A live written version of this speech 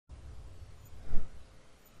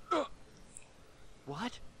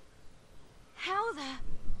What? How the...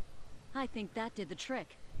 I think that did the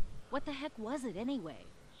trick. What the heck was it anyway?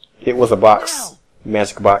 It was a box.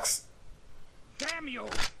 Magic box. Damn you!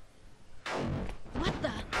 What the...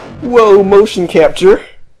 Whoa, motion capture.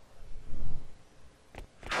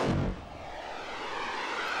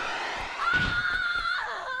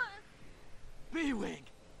 B-Wing!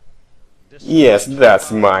 Yes, that's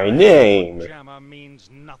my name. Jammer means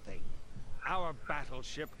nothing. Our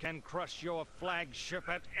battleship can crush your flagship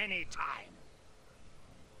at any time.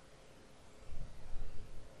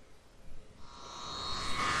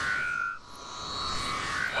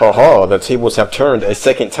 Haha, the tables have turned a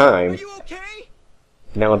second time. Are you okay?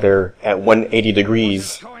 Now they're at 180 What's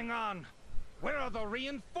degrees. going on? Where are the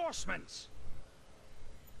reinforcements?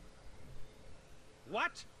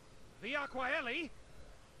 What? The Aquaeli?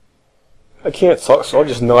 I can't talk, so I'll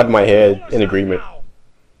just nod my head in agreement.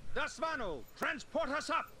 Dasvanu, transport us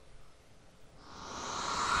up!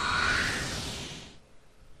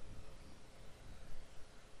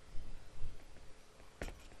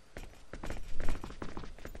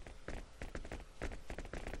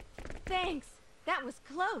 Thanks. That was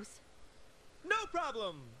close. No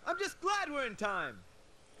problem. I'm just glad we're in time.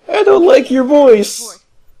 I don't like your voice.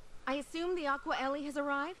 I assume the Aqua Ellie has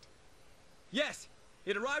arrived? Yes,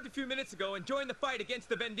 it arrived a few minutes ago and joined the fight against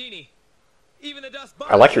the Bendini. Even the dust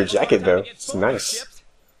I like your jacket though. It's nice.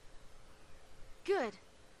 Good.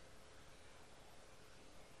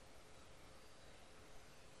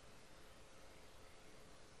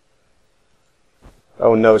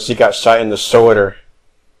 Oh no, she got shot in the shoulder.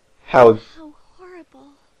 How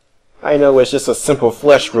horrible. I know, it's just a simple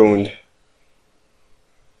flesh wound.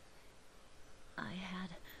 I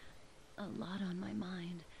had a lot on my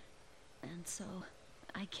mind, and so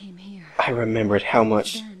I came here. I remembered how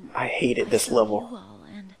much Then I hated this saw level. you all,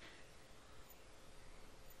 and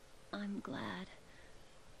I'm glad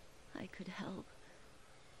I could help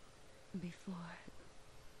before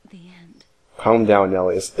the end. Calm down,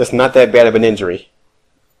 Nelly. It's not that bad of an injury.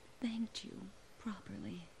 Thanked you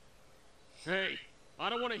properly. Hey, I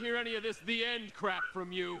don't want to hear any of this the end crap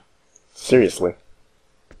from you. Seriously.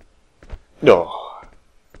 No.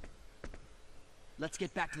 Let's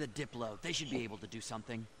get back to the Diplo. They should be able to do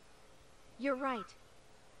something. You're right.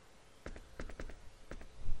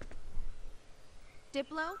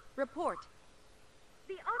 Diplo, report.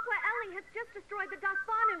 The Aqua Ellie has just destroyed the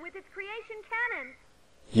Dasvanu with its creation cannon.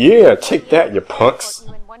 Yeah, take that, you punks.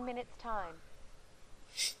 You in 1 minute's time.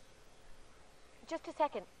 Just a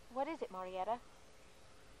second. What is it, Marietta?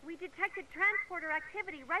 We detected transporter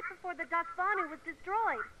activity right before the Dasvanu was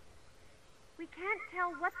destroyed. We can't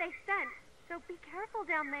tell what they sent, so be careful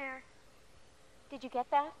down there. Did you get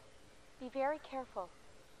that? Be very careful.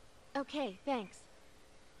 Okay, thanks.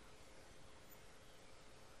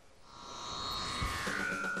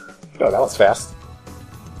 Oh, that was fast.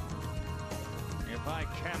 If I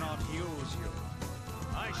cannot use you,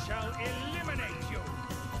 I shall eliminate you.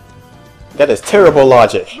 That is terrible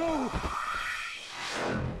logic.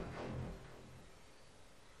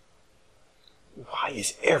 Why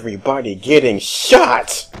is everybody getting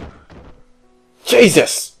shot?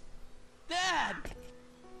 Jesus! Dad!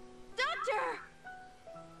 Doctor!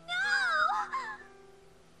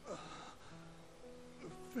 No!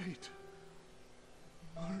 Fate.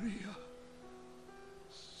 Maria.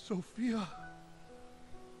 Sophia.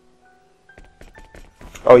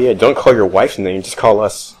 Oh yeah, don't call your wife's name, just call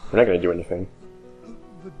us. We're not gonna do anything.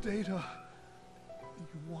 The data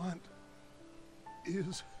you want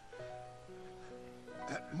is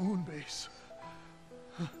at Moonbase.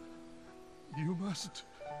 You must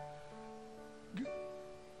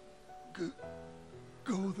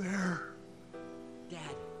go there.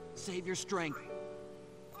 Dad, save your strength.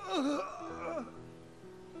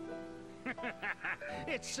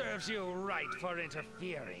 It serves you right for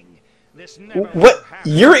interfering. This never What?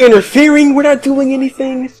 You're interfering? We're not doing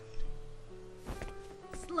anything?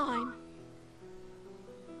 Slime.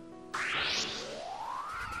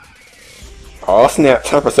 Oh snap,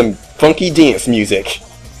 time for some funky dance music.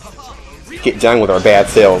 Get down with our bad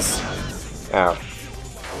selves. Ow.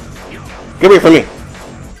 Get away from me!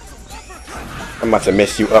 I'm about to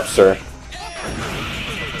mess you up, sir.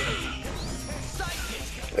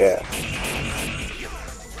 Yeah.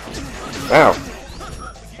 Ow.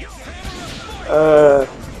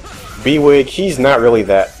 B-Wig, he's not really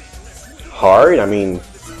that hard. I mean,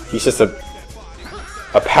 he's just a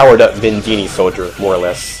powered-up Bendini soldier, more or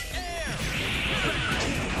less.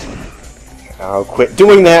 I'll quit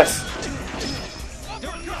doing that!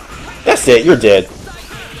 That's it, you're dead.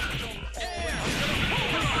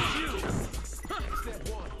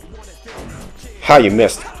 How you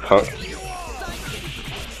missed, punk.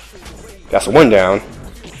 That's one down.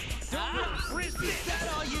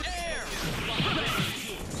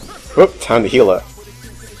 Whoop, time to heal up.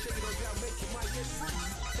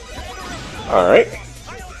 Alright.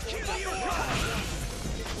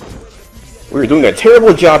 We were doing a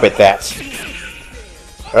terrible job at that.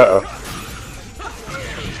 Uh-oh.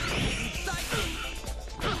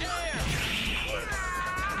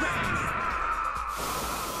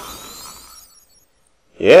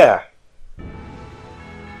 Yeah.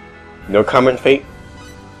 No comment, Fate?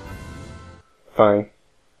 Fine.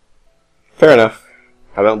 Fair enough.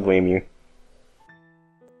 I don't blame you.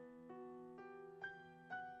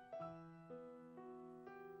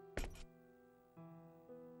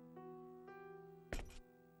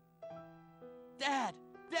 Dad!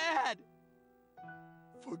 Dad!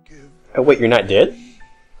 Forgive. Oh wait, you're not dead?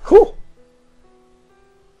 Cool.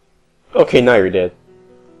 Okay, now you're dead.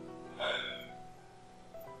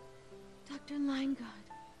 Dr. Leingard.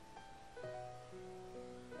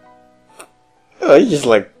 Oh, you're just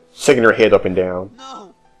like shaking her head up and down.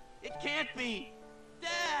 No! It can't be!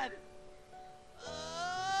 Dad!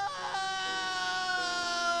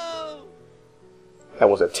 Oh! That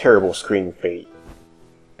was a terrible scream, Fate.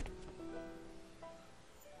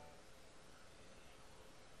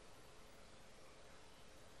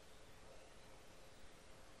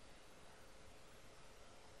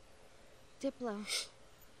 Diplo,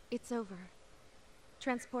 it's over.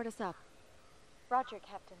 Transport us up. Roger,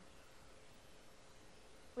 Captain.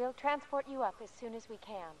 We'll transport you up as soon as we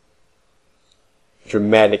can.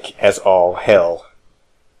 Dramatic as all hell.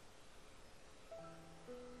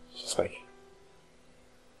 Just like...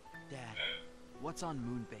 Dad, what's on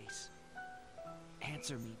Moonbase?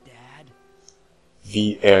 Answer me, Dad.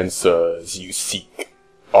 The answers you seek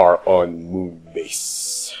are on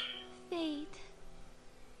Moonbase. Fate.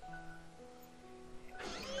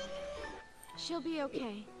 She'll be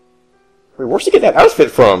okay. Wait, where'd she get that outfit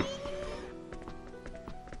from?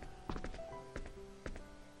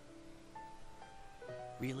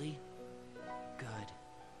 Really? Good.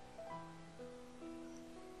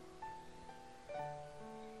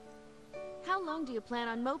 How long do you plan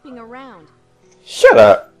on moping around? Shut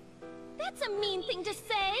up! That's a mean thing to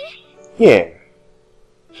say! Yeah.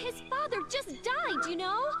 His father just died, you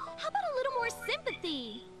know? How about a little more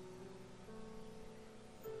sympathy?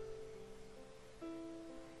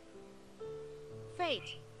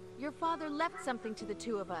 Fate, your father left something to the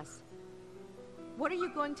two of us. What are you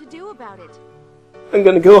going to do about it? I'm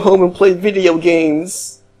gonna go home and play video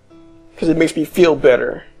games. Because it makes me feel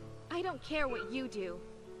better. I don't care what you do.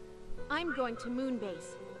 I'm going to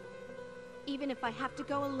Moonbase. Even if I have to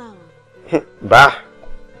go alone. Bah.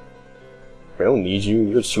 I don't need you.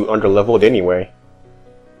 You're too underleveled anyway.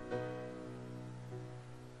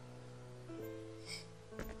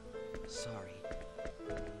 Sorry.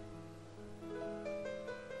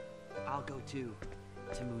 I'll go too.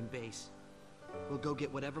 To Moonbase. We'll go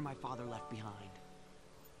get whatever my father left behind.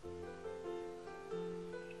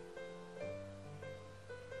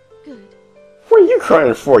 Good. What are you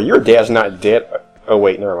crying for? Your dad's not dead. Oh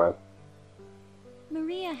wait, never mind.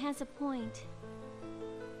 Maria has a point.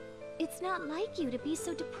 It's not like you to be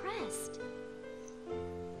so depressed.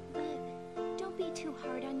 But don't be too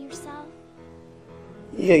hard on yourself.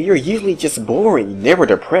 Yeah, you're usually just boring, never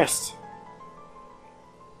depressed.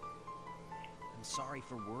 I'm sorry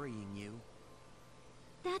for worrying you.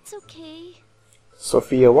 That's okay.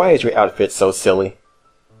 Sophia, why is your outfit so silly?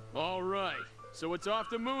 Alright, so it's off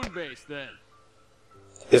to Moonbase then.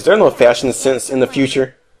 Is there no fashion sense in the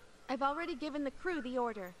future? I've already given the crew the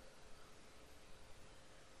order.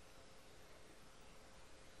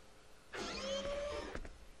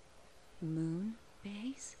 Moon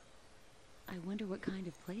base? I wonder what kind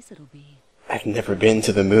of place it'll be. I've never been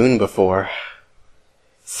to the moon before.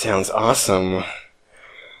 Sounds awesome.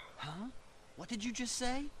 Huh? What did you just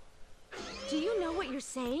say? Do you know what you're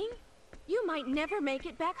saying? You might never make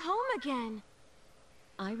it back home again.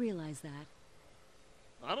 I realize that.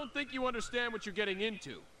 I don't think you understand what you're getting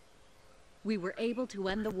into. We were able to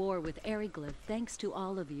end the war with Eriglyph thanks to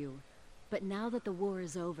all of you. But now that the war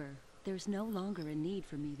is over, there's no longer a need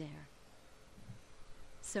for me there.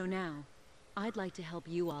 So now, I'd like to help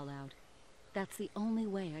you all out. That's the only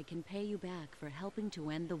way I can pay you back for helping to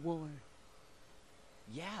end the war.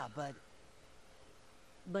 Yeah, but...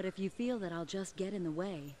 But if you feel that I'll just get in the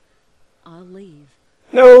way, I'll leave.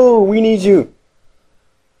 No, we need you.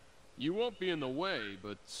 You won't be in the way,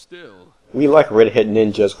 but still. We like redhead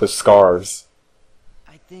ninjas with scarves.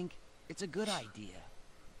 I think it's a good idea.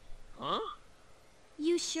 Huh?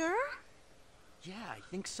 You sure? Yeah, I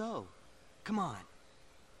think so. Come on.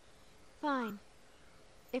 Fine.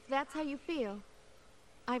 If that's how you feel.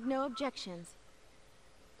 I've no objections.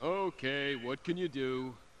 Okay, what can you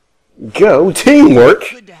do? Go teamwork!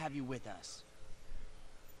 Good to have you with us.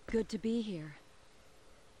 Good to be here.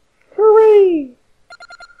 Hooray!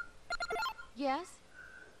 Yes?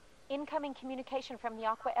 Incoming communication from the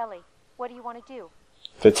Aqua Ellie. What do you want to do?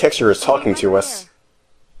 The texture is talking to us.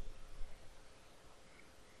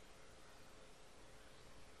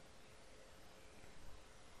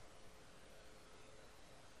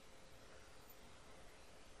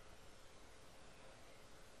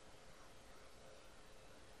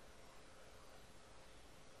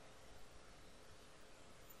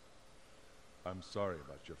 I'm sorry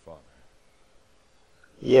about your father.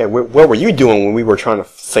 Yeah, what were you doing when we were trying to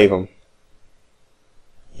save him?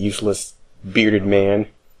 Useless, bearded man.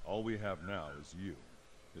 All we have now is you.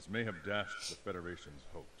 This may have dashed the Federation's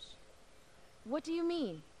hopes. What do you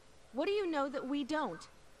mean? What do you know that we don't?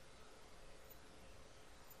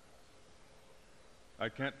 I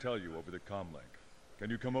can't tell you over the comlink. Can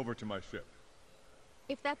you come over to my ship?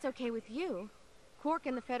 If that's okay with you, Quark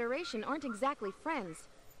and the Federation aren't exactly friends.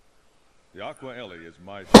 The Aqua Ellie is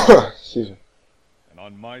my ship. Excuse me. And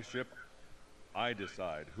on my ship, I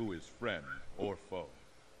decide who is friend or foe.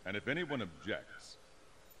 And if anyone objects,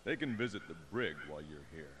 they can visit the brig while you're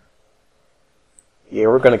here. Yeah,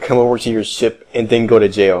 we're gonna come over to your ship and then go to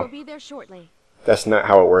We'll jail. be there shortly. That's not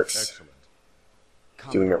how it works. Excellent.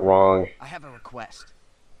 Doing it wrong. I have a request.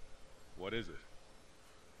 What is it?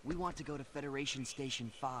 We want to go to Federation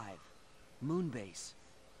Station 5, Moonbase,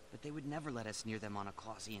 but they would never let us near them on a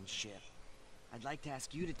Clausian ship. I'd like to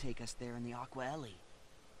ask you to take us there in the Aqua Ellie.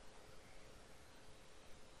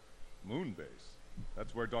 Moonbase.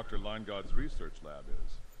 That's where Dr. Linegod's research lab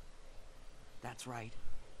is. That's right.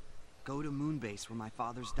 Go to Moonbase for my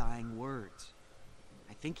father's dying words.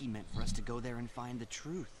 I think he meant for us to go there and find the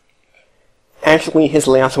truth. Actually, his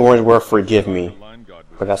last words were "forgive me," Dr. Linegaard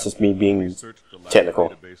was but that's just me being researched the lab technical.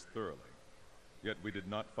 database thoroughly. Yet we did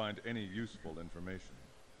not find any useful information.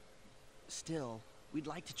 Still, we'd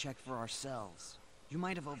like to check for ourselves. You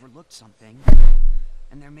might have overlooked something,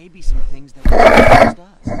 and there may be some things that will interest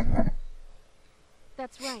us.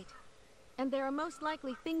 That's right. And there are most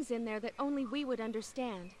likely things in there that only we would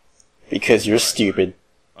understand. Because you're stupid.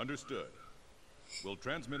 Understood. We'll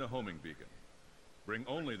transmit a homing beacon. Bring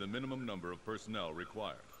only the minimum number of personnel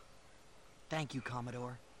required. Thank you,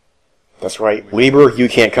 Commodore. That's right. Lieber, you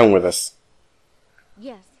can't come with us.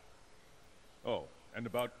 Yes. Oh, and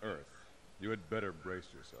about Earth. You had better brace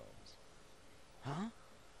yourselves. Huh?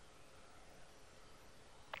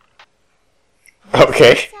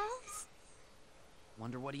 Okay.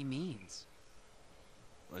 Wonder what he means.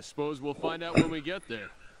 I suppose we'll find out when we get there.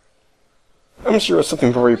 I'm sure it's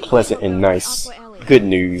something very pleasant and nice. Good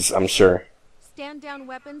news, I'm sure. Stand down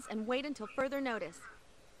weapons and wait until further notice.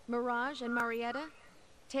 Mirage and Marietta,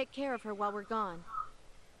 take care of her while we're gone.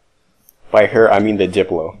 By her, I mean the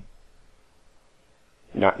Diplo.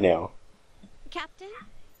 Not now. Captain?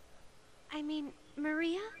 I mean,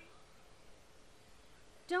 Maria?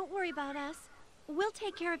 Don't worry about us. We'll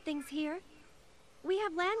take care of things here. We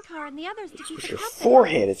have Landcar and the others to keep us Your company.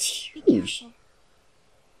 forehead is Be huge. careful.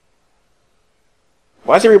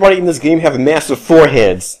 Why does everybody in this game have massive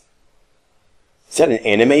foreheads? Is that an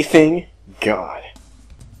anime thing? God.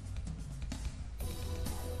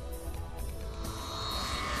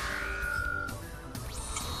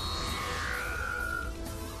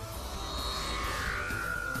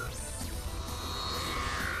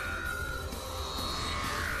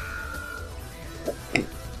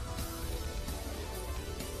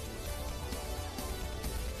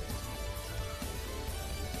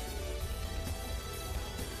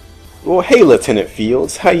 Well, hey, Lieutenant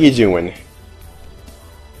Fields, how you doing?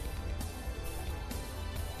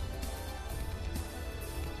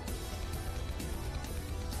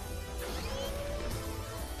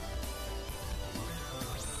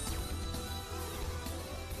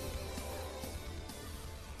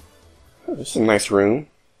 Oh, this is a nice room.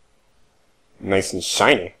 Nice and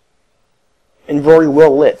shiny. And very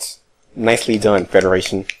well lit. Nicely done,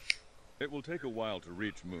 Federation. It will take a while to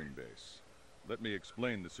reach Moonbase. Let me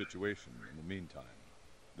explain the situation in the meantime.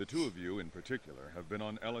 The two of you in particular have been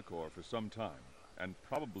on Elicor for some time, and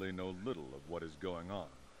probably know little of what is going on.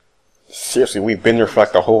 Seriously, we've been there for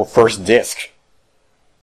like the whole first disc.